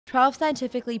12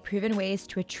 scientifically proven ways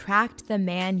to attract the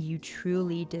man you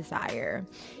truly desire.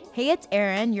 Hey, it's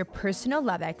Erin, your personal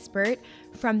love expert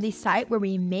from the site where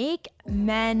we make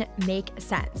men make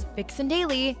sense,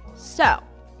 VixenDaily. So,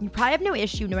 you probably have no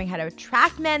issue knowing how to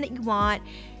attract men that you want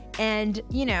and,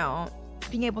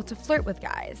 being able to flirt with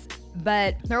guys.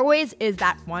 But there always is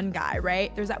that one guy,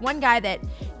 right? There's that one guy that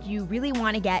you really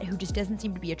want to get who just doesn't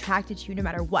seem to be attracted to you no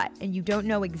matter what. And you don't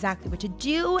know exactly what to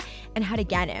do and how to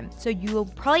get him. So you will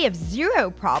probably have zero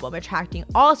problem attracting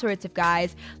all sorts of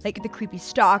guys, like the creepy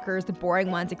stalkers, the boring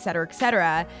ones, etc.,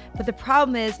 etc. But the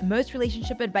problem is most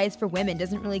relationship advice for women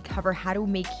doesn't really cover how to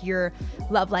make your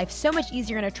love life so much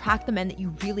easier and attract the men that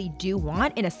you really do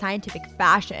want in a scientific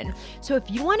fashion. So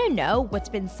if you want to know what's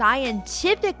been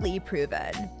scientifically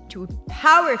proven to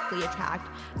powerfully attract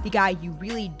the guy you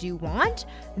really do want,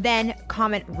 then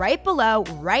comment right below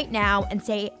right now and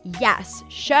say, yes,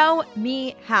 show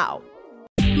me how.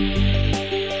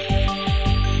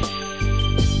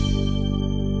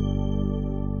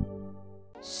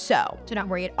 So do not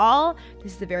worry at all.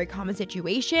 This is a very common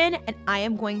situation, and I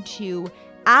am going to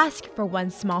ask for one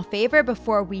small favor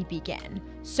before we begin.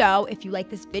 So if you like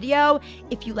this video,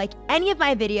 if you like any of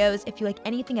my videos, if you like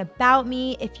anything about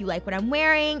me, if you like what I'm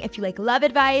wearing, if you like love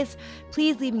advice,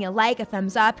 please leave me a like, a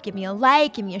thumbs up, give me a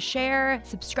like, give me a share,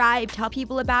 subscribe, tell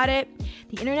people about it.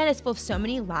 The internet is full of so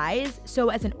many lies. So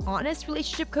as an honest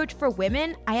relationship coach for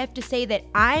women, I have to say that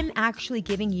I'm actually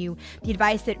giving you the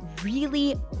advice that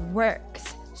really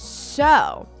works.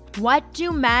 So what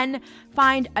do men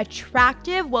find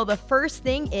attractive? Well, the first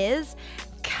thing is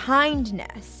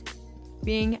kindness,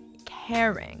 being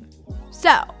caring.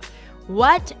 So,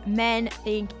 what men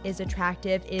think is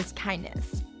attractive is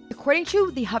kindness. According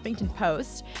to the Huffington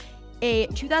Post, a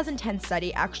 2010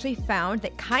 study actually found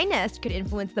that kindness could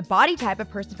influence the body type a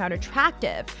person found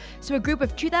attractive. So a group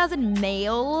of 2,000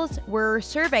 males were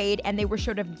surveyed and they were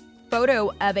showed a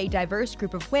photo of a diverse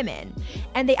group of women.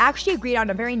 And they actually agreed on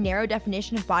a very narrow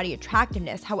definition of body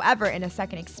attractiveness. However, in a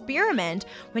second experiment,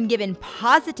 when given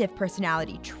positive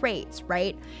personality traits,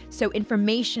 right? So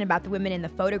information about the women in the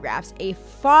photographs, a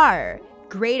far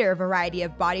greater variety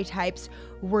of body types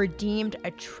were deemed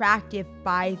attractive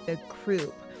by the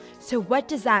group. So what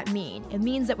does that mean? It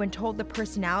means that when told the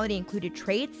personality included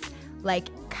traits like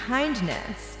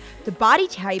kindness, the body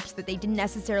types that they didn't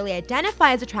necessarily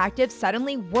identify as attractive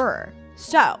suddenly were.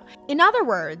 So, in other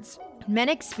words, men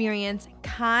experience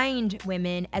kind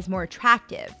women as more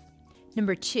attractive.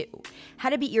 Number 2, how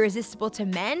to be irresistible to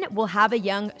men will have a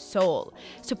young soul.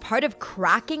 So part of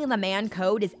cracking the man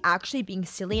code is actually being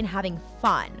silly and having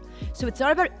fun. So it's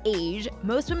not about age.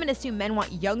 Most women assume men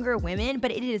want younger women, but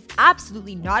it is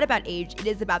absolutely not about age. It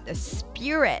is about the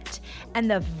spirit and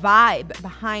the vibe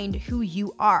behind who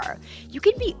you are. You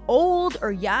can be old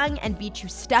or young and be too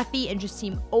stuffy and just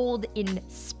seem old in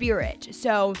spirit.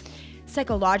 So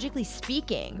psychologically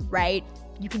speaking, right?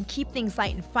 You can keep things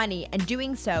light and funny, and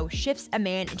doing so shifts a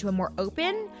man into a more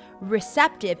open,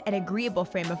 receptive, and agreeable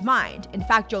frame of mind. In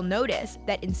fact, you'll notice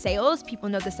that in sales, people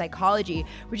know the psychology,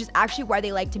 which is actually why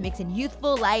they like to mix in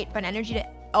youthful, light, fun energy to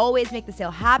always make the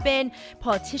sale happen.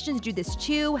 Politicians do this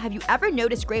too. Have you ever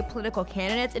noticed great political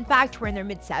candidates, in fact, who are in their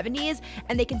mid-70s,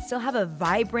 and they can still have a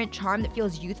vibrant charm that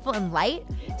feels youthful and light?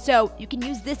 So you can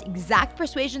use this exact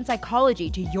persuasion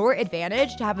psychology to your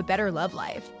advantage to have a better love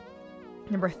life.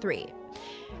 Number 3,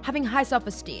 having high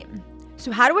self-esteem.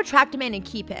 So how to attract a man and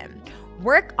keep him?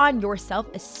 Work on your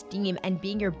self-esteem and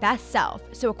being your best self.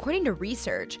 So according to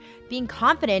research, being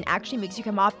confident actually makes you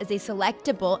come off as a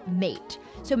selectable mate.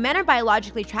 So men are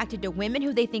biologically attracted to women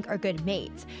who they think are good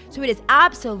mates. So it is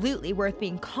absolutely worth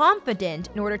being confident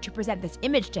in order to present this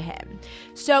image to him.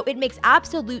 So it makes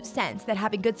absolute sense that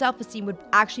having good self-esteem would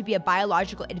actually be a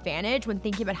biological advantage when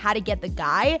thinking about how to get the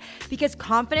guy, because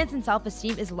confidence and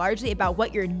self-esteem is largely about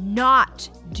what you're not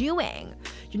doing.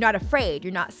 You're not afraid,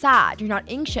 you're not sad, you're not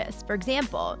anxious, for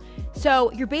example.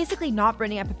 So you're basically not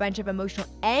burning up a bunch of emotional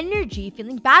energy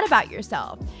feeling bad about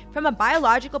yourself. From a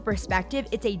biological perspective,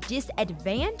 it's a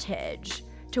disadvantage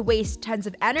to waste tons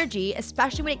of energy,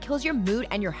 especially when it kills your mood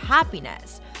and your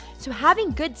happiness. So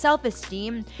having good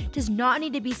self-esteem does not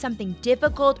need to be something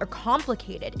difficult or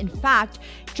complicated. In fact,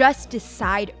 just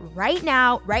decide right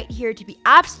now, right here, to be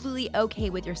absolutely okay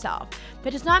with yourself.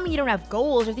 That does not mean you don't have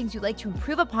goals or things you'd like to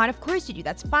improve upon. Of course you do,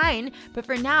 that's fine. But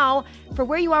for now, for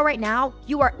where you are right now,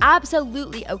 you are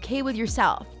absolutely okay with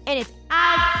yourself. And it's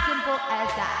as simple as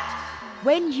that.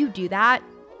 When you do that,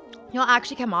 you'll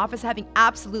actually come off as having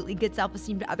absolutely good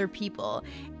self-esteem to other people.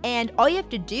 And all you have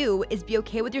to do is be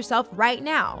okay with yourself right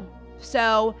now.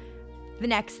 So the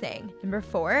next thing, number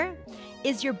 4,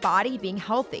 is your body being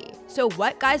healthy. So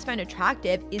what guys find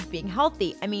attractive is being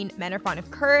healthy. I mean, men are fond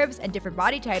of curves and different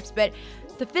body types, but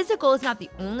the physical is not the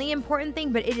only important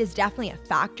thing, but it is definitely a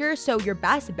factor. So your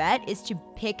best bet is to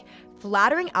pick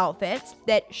flattering outfits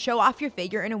that show off your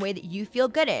figure in a way that you feel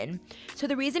good in. So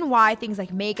the reason why things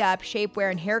like makeup,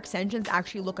 shapewear, and hair extensions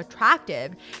actually look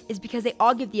attractive is because they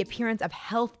all give the appearance of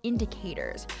health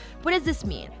indicators. What does this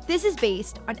mean? This is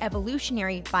based on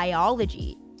evolutionary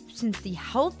biology, since the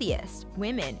healthiest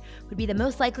women would be the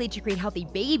most likely to create healthy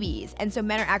babies, and so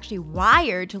men are actually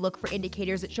wired to look for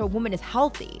indicators that show a woman is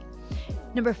healthy.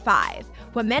 Number 5,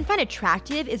 what men find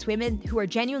attractive is women who are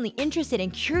genuinely interested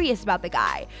and curious about the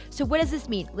guy. So what does this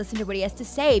mean? Listen to what he has to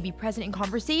say, be present in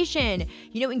conversation,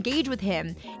 engage with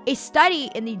him. A study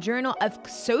in the Journal of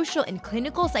Social and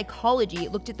Clinical Psychology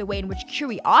looked at the way in which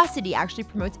curiosity actually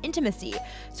promotes intimacy.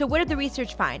 So what did the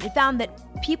research find? It found that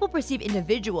people perceive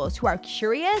individuals who are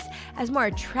curious as more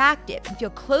attractive and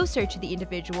feel closer to the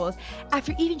individuals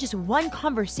after even just one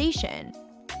conversation.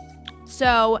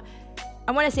 So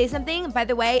I want to say something. By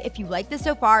the way, if you like this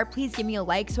so far, please give me a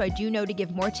like so I do know to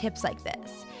give more tips like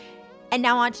this. And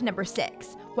now on to number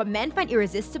 6. What men find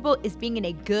irresistible is being in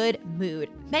a good mood.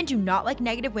 Men do not like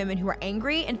negative women who are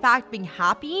angry. In fact, being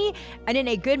happy and in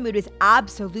a good mood is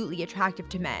absolutely attractive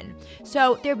to men.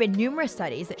 So there have been numerous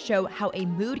studies that show how a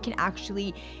mood can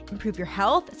actually improve your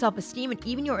health, self-esteem, and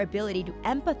even your ability to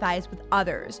empathize with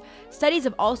others. Studies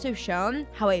have also shown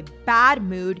how a bad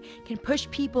mood can push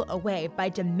people away by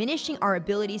diminishing our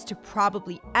abilities to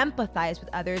probably empathize with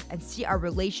others and see our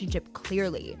relationship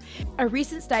clearly. A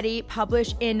recent study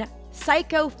published in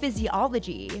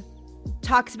Psychophysiology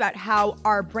talks about how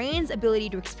our brain's ability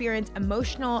to experience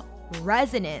emotional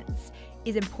resonance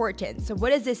is important. So what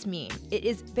does this mean? It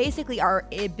is basically our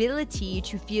ability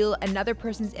to feel another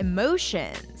person's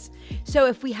emotions. So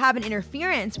if we have an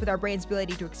interference with our brain's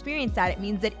ability to experience that, it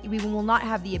means that we will not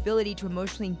have the ability to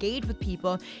emotionally engage with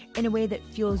people in a way that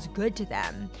feels good to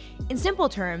them. In simple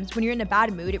terms, when you're in a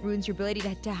bad mood, it ruins your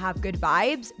ability to have good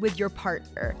vibes with your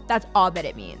partner. That's all that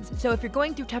it means. So if you're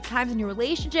going through tough times in your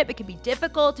relationship, it can be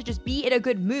difficult to just be in a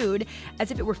good mood as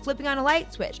if it were flipping on a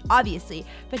light switch, obviously.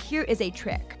 But here is a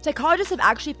trick. Psychologists have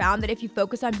actually found that if you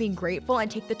focus on being grateful and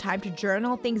take the time to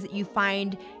journal things that you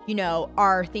find,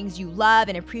 are things you love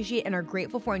and appreciate and are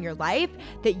grateful for in your life,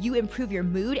 that you improve your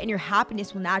mood and your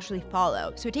happiness will naturally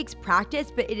follow. So it takes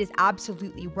practice, but it is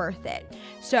absolutely worth it.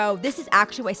 So this is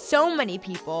actually why so many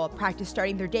people practice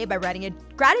starting their day by writing a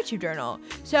gratitude journal.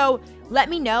 So let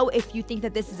me know if you think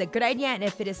that this is a good idea and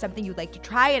if it is something you'd like to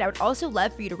try. And I would also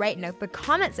love for you to write in the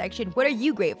comment section, what are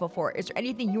you grateful for? Is there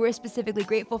anything you are specifically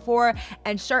grateful for?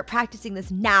 And start practicing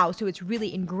this now so it's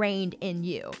really ingrained in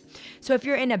you. So if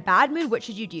you're in a bad mood, what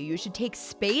should you do? You should take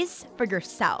space for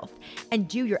yourself and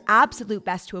do your absolute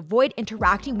best to avoid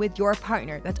interacting with your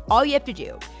partner. That's all you have to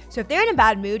do. So if they're in a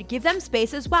bad mood, give them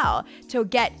space as well to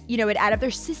get, it out of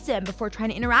their system before trying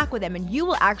to interact with them, and you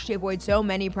will actually avoid so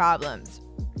many problems.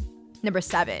 Number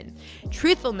 7,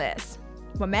 truthfulness.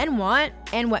 What men want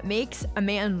and what makes a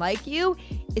man like you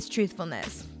is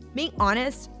truthfulness. Being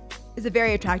honest is a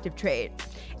very attractive trait,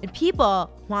 and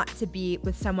people want to be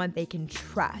with someone they can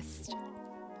trust.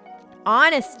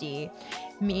 Honesty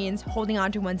means holding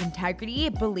on to one's integrity,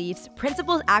 beliefs,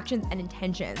 principles, actions, and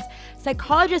intentions.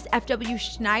 Psychologist F.W.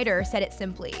 Schneider said it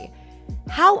simply: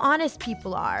 how honest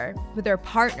people are with their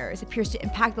partners appears to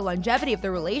impact the longevity of the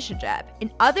relationship.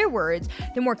 In other words,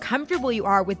 the more comfortable you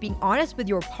are with being honest with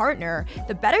your partner,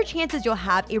 the better chances you'll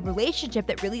have a relationship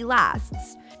that really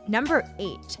lasts. Number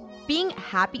 8, being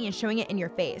happy and showing it in your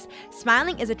face.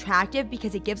 Smiling is attractive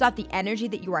because it gives off the energy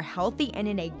that you are healthy and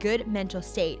in a good mental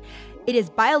state. It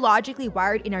is biologically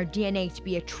wired in our DNA to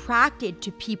be attracted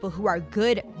to people who are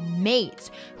good mates,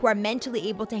 who are mentally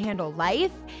able to handle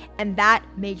life, and that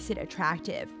makes it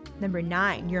attractive. Number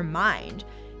 9, your mind.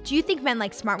 Do you think men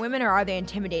like smart women, or are they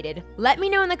intimidated? Let me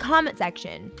know in the comment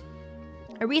section.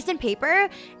 A recent paper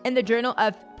in the Journal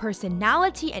of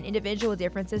Personality and Individual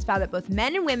Differences found that both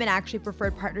men and women actually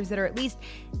preferred partners that are at least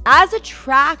as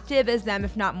attractive as them,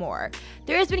 if not more.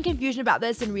 There has been confusion about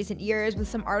this in recent years, with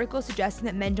some articles suggesting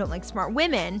that men don't like smart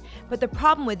women, but the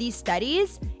problem with these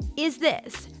studies is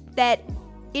this, that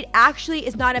it actually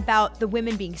is not about the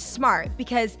women being smart,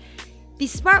 because the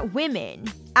smart women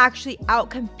actually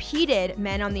outcompeted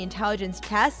men on the intelligence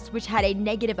tests, which had a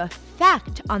negative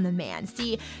effect on the man.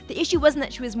 See, the issue wasn't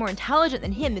that she was more intelligent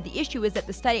than him. The issue was that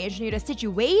the study engineered a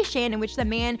situation in which the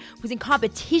man was in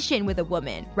competition with a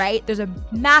woman, right? There's a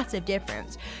massive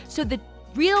difference. So the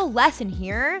real lesson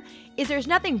here is there's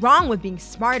nothing wrong with being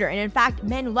smarter. And in fact,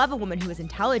 men love a woman who is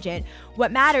intelligent.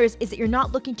 What matters is that you're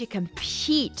not looking to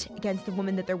compete against the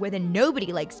woman that they're with, and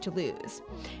nobody likes to lose.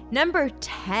 Number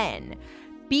 10,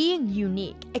 being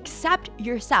unique. Accept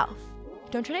yourself.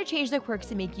 Don't try to change their quirks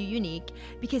to make you unique,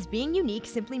 because being unique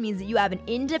simply means that you have an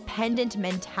independent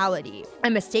mentality. A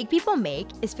mistake people make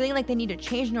is feeling like they need to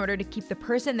change in order to keep the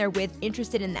person they're with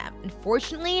interested in them.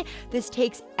 Unfortunately, this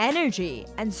takes energy,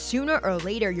 and sooner or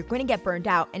later you're going to get burned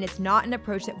out, and it's not an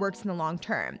approach that works in the long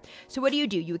term. So what do?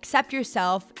 You accept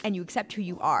yourself and you accept who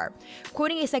you are.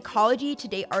 Quoting a Psychology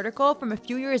Today article from a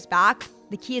few years back,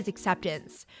 the key is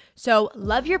acceptance. So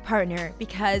love your partner,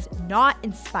 because not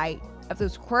in spite of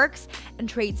those quirks and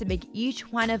traits that make each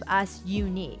one of us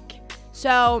unique.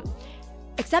 So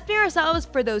accepting ourselves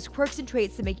for those quirks and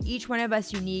traits that make each one of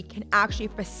us unique can actually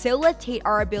facilitate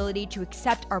our ability to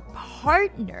accept our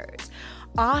partners.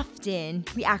 Often,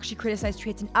 we actually criticize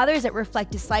traits in others that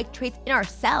reflect disliked traits in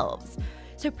ourselves.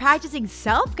 So practicing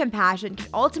self-compassion can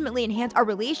ultimately enhance our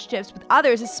relationships with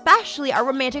others, especially our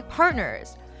romantic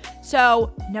partners.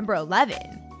 So, number 11,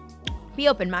 be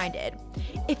open-minded.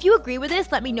 If you agree with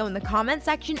this, let me know in the comment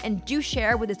section, and do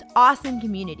share with this awesome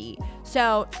community.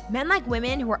 So, men like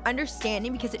women who are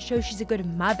understanding because it shows she's a good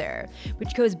mother,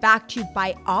 which goes back to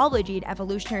biology and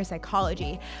evolutionary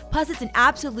psychology. Plus, it's an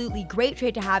absolutely great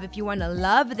trait to have if you want a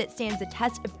love that stands the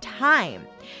test of time.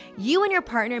 You and your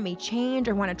partner may change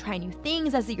or want to try new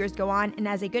things as the years go on, and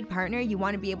as a good partner, you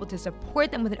want to be able to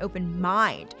support them with an open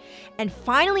mind. And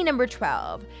finally, number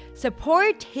 12,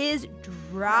 support his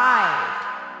drive.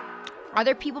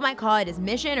 Other people might call it his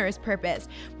mission or his purpose.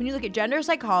 When you look at gender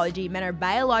psychology, men are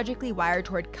biologically wired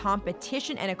toward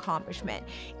competition and accomplishment.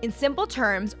 In simple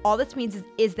terms, all this means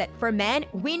is that for men,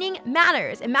 winning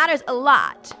matters. It matters a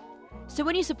lot. So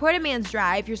when you support a man's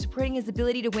drive, you're supporting his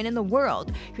ability to win in the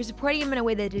world. You're supporting him in a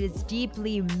way that is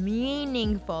deeply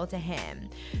meaningful to him.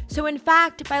 So in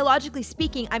fact, biologically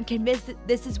speaking, I'm convinced that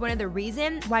this is one of the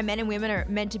reasons why men and women are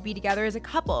meant to be together as a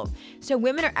couple. So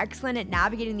women are excellent at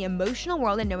navigating the emotional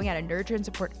world and knowing how to nurture and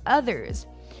support others.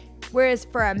 Whereas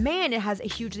for a man, it has a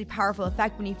hugely powerful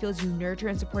effect when he feels you nurture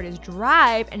and support his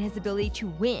drive and his ability to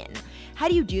win. How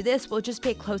do you do this? Well, just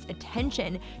pay close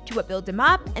attention to what builds him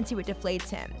up and see what deflates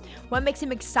him. What makes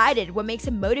him excited? What makes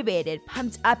him motivated,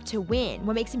 pumped up to win?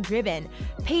 What makes him driven?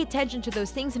 Pay attention to those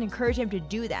things and encourage him to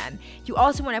do them. You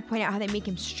also want to point out how they make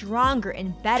him stronger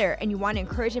and better, and you want to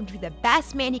encourage him to be the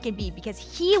best man he can be, because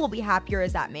he will be happier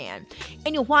as that man.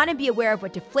 And you'll want to be aware of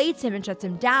what deflates him and shuts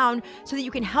him down so that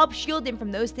you can help shield him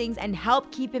from those things and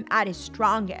help keep him at his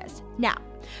strongest. Now,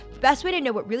 the best way to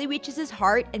know what really reaches his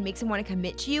heart and makes him want to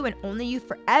commit to you and only you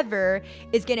forever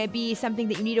is going to be something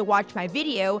that you need to watch my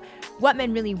video, What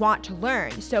Men Really Want to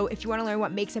Learn. So if you want to learn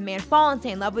what makes a man fall and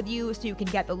stay in love with you so you can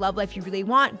get the love life you really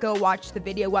want, go watch the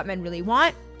video, What Men Really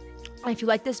Want. If you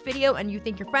like this video and you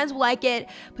think your friends will like it,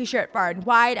 please share it far and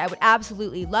wide. I would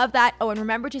absolutely love that. Oh, and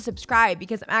remember to subscribe,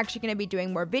 because I'm actually going to be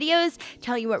doing more videos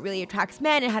telling you what really attracts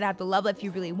men and how to have the love life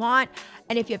you really want.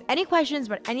 And if you have any questions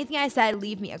about anything I said,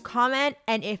 leave me a comment.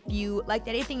 And if you liked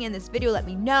anything in this video, let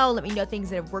me know. Let me know things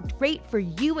that have worked great for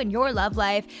you and your love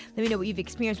life. Let me know what you've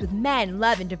experienced with men,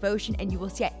 love, and devotion. And you will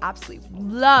see I absolutely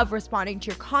love responding to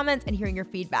your comments and hearing your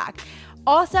feedback.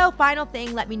 Also, final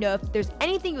thing, let me know if there's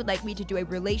anything you would like me to do a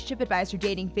relationship advice or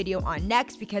dating video on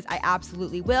next, because I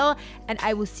absolutely will, and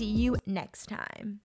I will see you next time.